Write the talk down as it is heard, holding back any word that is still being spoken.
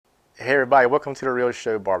Hey everybody, welcome to the Real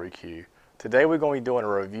Show Barbecue. Today we're going to be doing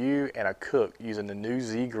a review and a cook using the new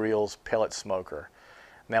ZGrills pellet smoker.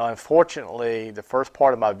 Now unfortunately, the first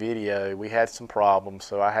part of my video we had some problems,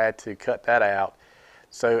 so I had to cut that out.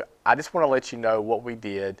 So I just want to let you know what we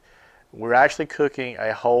did. We're actually cooking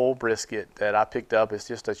a whole brisket that I picked up. It's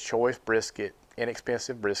just a choice brisket,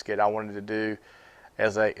 inexpensive brisket I wanted to do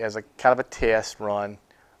as a kind of a test run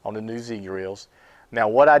on the new ZGrills. Now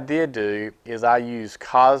what I did do is I used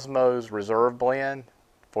Cosmo's Reserve Blend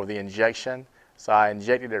for the injection. So I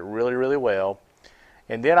injected it really well.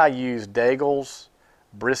 And then I used DAIGLE'S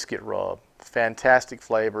brisket rub. Fantastic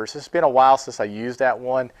flavors. It's been a while since I used that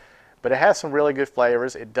one, but it has some really good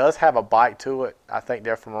flavors. It does have a bite to it. I think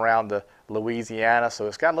they're from around the Louisiana, so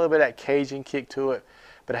it's got a little bit of that Cajun kick to it,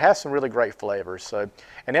 but it has some really great flavors. So,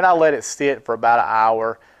 and then I let it sit for about an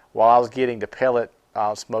hour while I was getting the pellet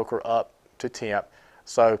smoker up to temp.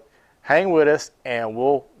 So hang with us and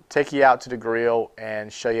we'll take you out to the grill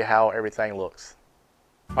and show you how everything looks.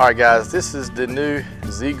 Alright guys, this is the new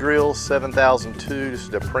ZGrills 7002. This is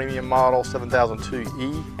the premium model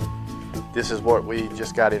 7002E. This is what we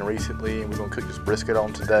just got in recently and we're going to cook this brisket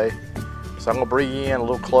on today. So I'm going to bring you in a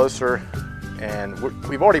little closer, and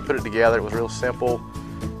we've already put it together. It was real simple.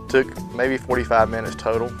 Took maybe 45 minutes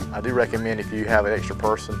total. I do recommend if you have an extra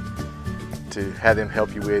person to have them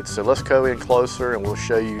help you with. So let's go in closer and we'll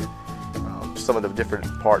show you some of the different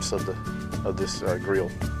parts of this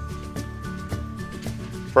grill.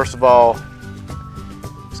 First of all,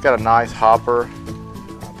 it's got a nice hopper,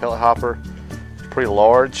 pellet hopper. It's pretty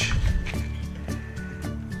large.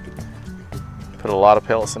 Put a lot of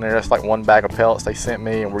pellets in there. That's like one bag of pellets they sent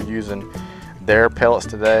me, and we're using their pellets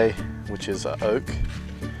today, which is oak.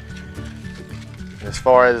 And as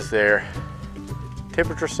far as their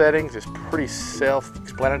temperature settings, it's pretty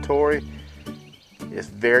self-explanatory. It's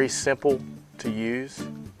very simple to use.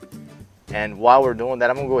 And while we're doing that,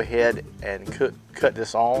 I'm gonna go ahead and cut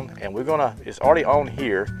this on, and it's already on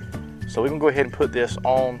here, so we're gonna go ahead and put this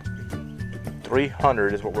on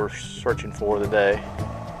 300 is what we're searching for today.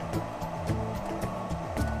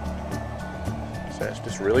 So it's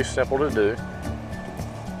just really simple to do.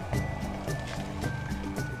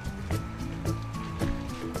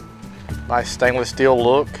 Nice stainless steel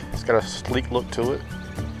look. It's got a sleek look to it.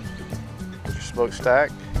 Your smokestack.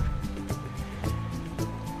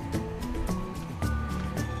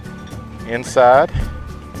 Inside,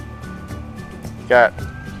 got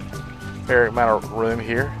a fair amount of room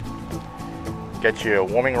here. Got you a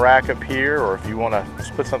warming rack up here, or if you want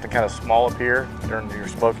to put something kind of small up here during your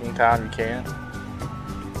smoking time, you can.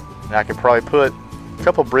 And I could probably put a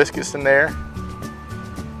couple briskets in there.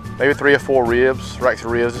 Maybe 3 or 4 ribs, racks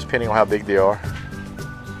of ribs, depending on how big they are.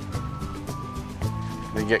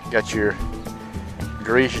 Then you got your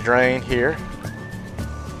grease drain here.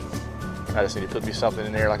 I just need to put me something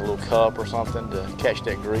in there, like a little cup or something, to catch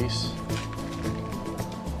that grease.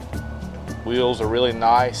 Wheels are really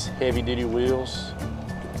nice, heavy-duty wheels.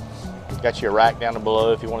 Got you a rack down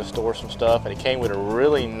below if you want to store some stuff, and it came with a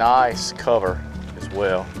really nice cover as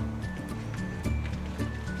well.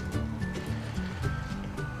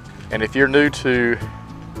 And if you're new to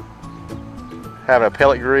having a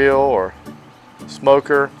pellet grill or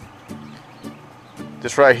smoker,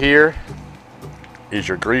 this right here is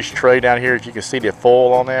your grease tray down here. As you can see, the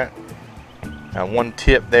foil on that. And one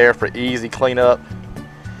tip there for easy cleanup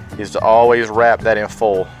is to always wrap that in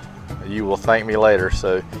foil. You will thank me later,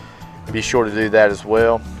 so be sure to do that as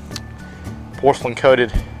well. Porcelain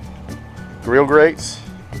coated grill grates.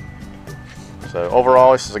 So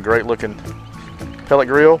overall, this is a great looking pellet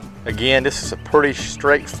grill. Again, this is a pretty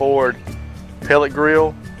straightforward pellet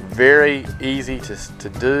grill. Very easy to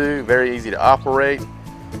do, very easy to operate.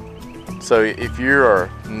 So if you are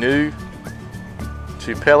new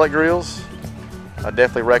to pellet grills, I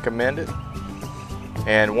definitely recommend it.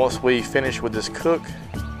 And once we finish with this cook,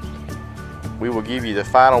 we will give you the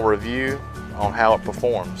final review on how it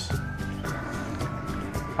performs.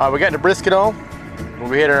 All right, we got the brisket on. We'll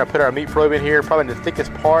go ahead and put our meat probe in here, probably the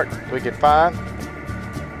thickest part we can find.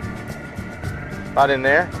 Right in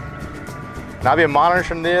there. And I've been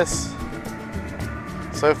monitoring this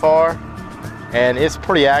so far, and it's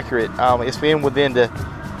pretty accurate. It's been within the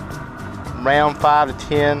around 5 to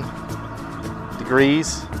 10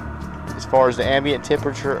 degrees as far as the ambient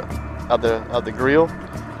temperature of the grill.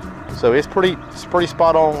 So it's pretty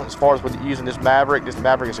spot on as far as with using this Maverick. This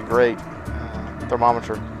Maverick is a great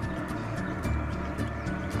thermometer.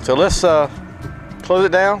 So let's close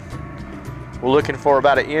it down. We're looking for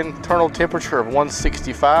about an internal temperature of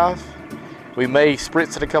 165. We may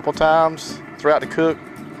spritz it a couple times throughout the cook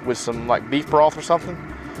with some like beef broth or something.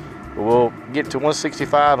 But we'll get to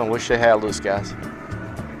 165 and we'll show you how it looks, guys.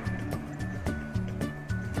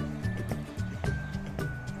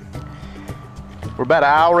 We're about an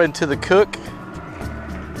hour into the cook.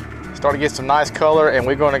 Starting to get some nice color, and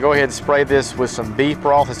we're going to go ahead and spray this with some beef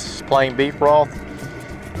broth. This is plain beef broth.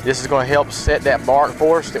 This is going to help set that bark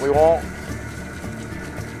for us that we want.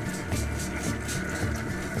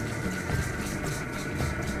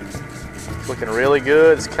 It's looking really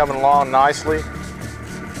good. It's coming along nicely.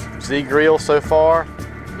 ZGrills so far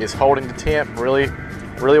is holding the temp really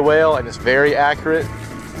well, and it's very accurate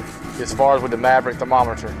as far as with the Maverick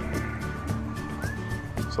thermometer.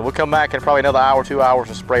 So we'll come back in probably another hour, 2 hours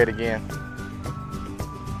and spray it again.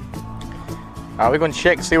 All right, we're going to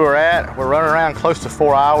check and see where we're at. We're running around close to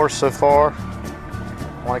 4 hours so far.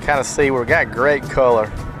 I want to kind of see where we got great color.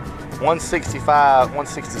 165,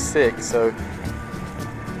 166, so a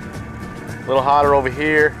little hotter over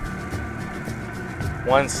here.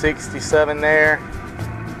 167 there.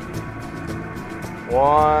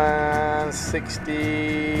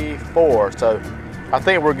 164. So I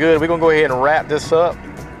think we're good. We're going to go ahead and wrap this up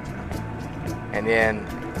and then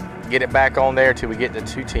get it back on there till we get to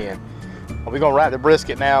 210. We're gonna wrap the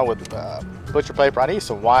brisket now with butcher paper. I need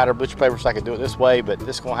some wider butcher paper so I can do it this way, but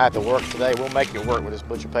this is gonna have to work today. We'll make it work with this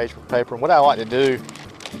butcher paper. And what I like to do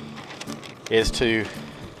is to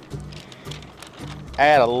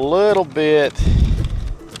add a little bit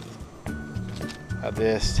of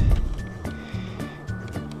this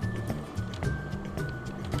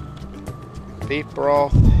beef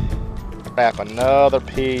broth, wrap another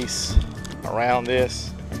piece around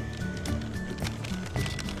this.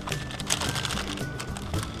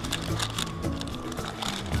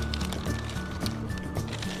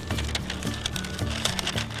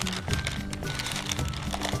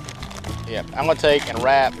 Yep, I'm gonna take and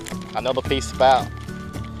wrap another piece I'm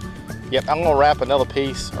gonna wrap another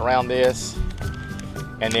piece around this,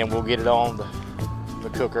 and then we'll get it on the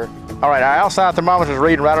cooker. All right, our outside thermometer is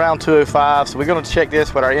reading right around 205, so we're gonna check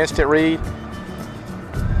this with our instant read.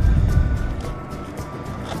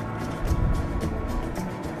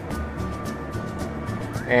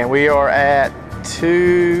 And we are at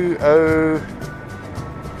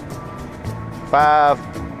 205,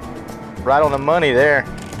 right on the money there.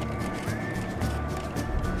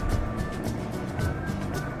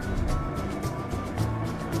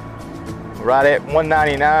 Right at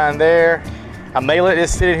 199 there. I may let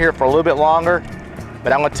this sit in here for a little bit longer,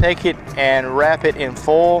 but I'm gonna take it and wrap it in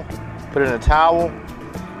foil, put it in a towel,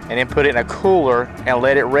 and then put it in a cooler and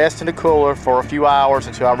let it rest in the cooler for a few hours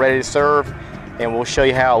until I'm ready to serve, and we'll show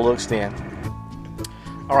you how it looks then.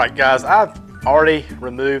 All right, guys, I've already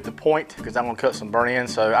removed the point because I'm gonna cut some burnt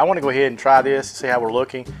ends, so I wanna go ahead and try this, see how we're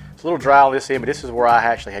looking. It's a little dry on this end, but this is where I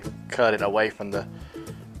actually had cut it away from the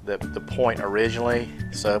point originally.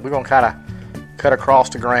 So we're gonna kind of cut across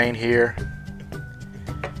the grain here,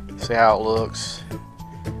 see how it looks.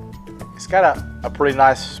 It's got a pretty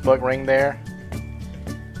nice smoke ring there.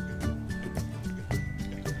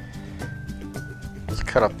 Let's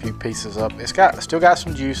cut a few pieces up. It's still got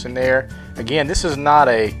some juice in there. Again, this is not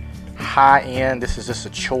a high end, this is just a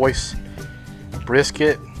choice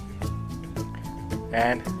brisket,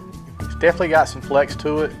 and it's definitely got some flex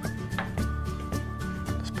to it.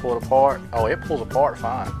 Let's pull it apart. Oh, it pulls apart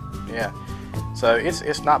fine. Yeah. So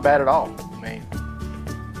it's not bad at all. I mean,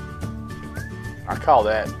 I call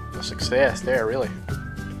that a success there, really.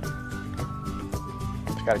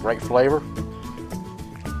 It's got a great flavor.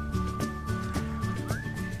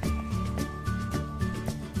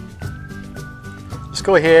 Let's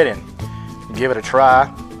go ahead and give it a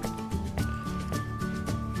try.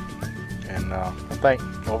 And I think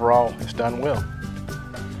overall it's done well.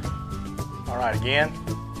 All right, again,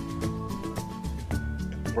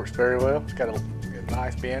 works very well. It's got a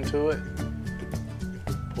nice bend to it.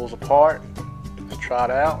 Pulls apart. Let's try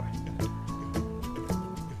it out.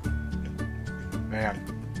 Man,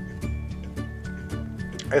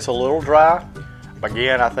 it's a little dry.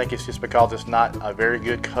 Again, I think it's just because it's not a very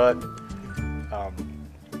good cut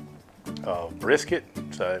brisket.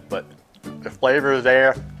 So, but the flavor is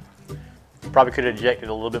there. Probably could have injected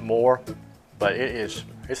a little bit more, but it's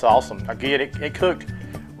awesome. Again, it cooked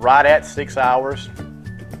right at 6 hours.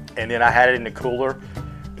 And then I had it in the cooler,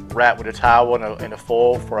 wrapped with a towel and a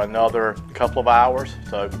foil for another couple of hours.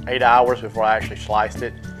 So 8 hours before I actually sliced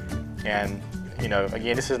it. And you know,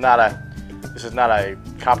 again, this is not a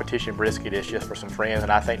competition brisket. It's just for some friends,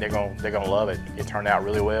 and I think they're gonna love it. It turned out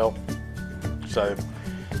really well. So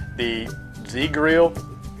the ZGrill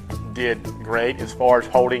did great as far as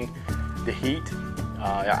holding the heat.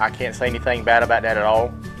 I can't say anything bad about that at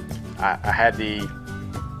all. I had the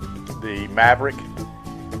Maverick,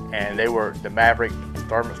 and they were the Maverick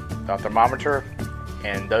thermometer,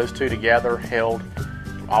 and those two together held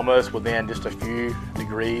almost within just a few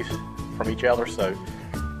degrees from each other. So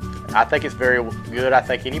I think it's very good. I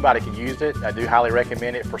think anybody can use it. I do highly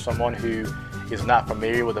recommend it for someone who is not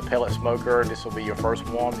familiar with a pellet smoker. This will be your first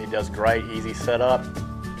one. It does great, easy setup,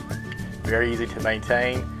 very easy to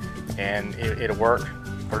maintain, and it'll work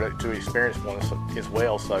to experienced one as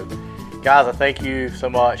well. So guys, I thank you so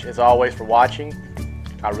much as always for watching.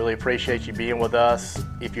 I really appreciate you being with us.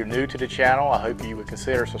 If you're new to the channel, I hope you would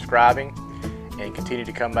consider subscribing and continue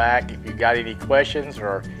to come back. If you've got any questions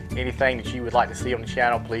or anything that you would like to see on the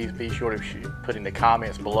channel, please be sure to put in the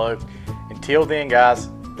comments below. Until then guys,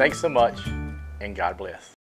 thanks so much and God bless.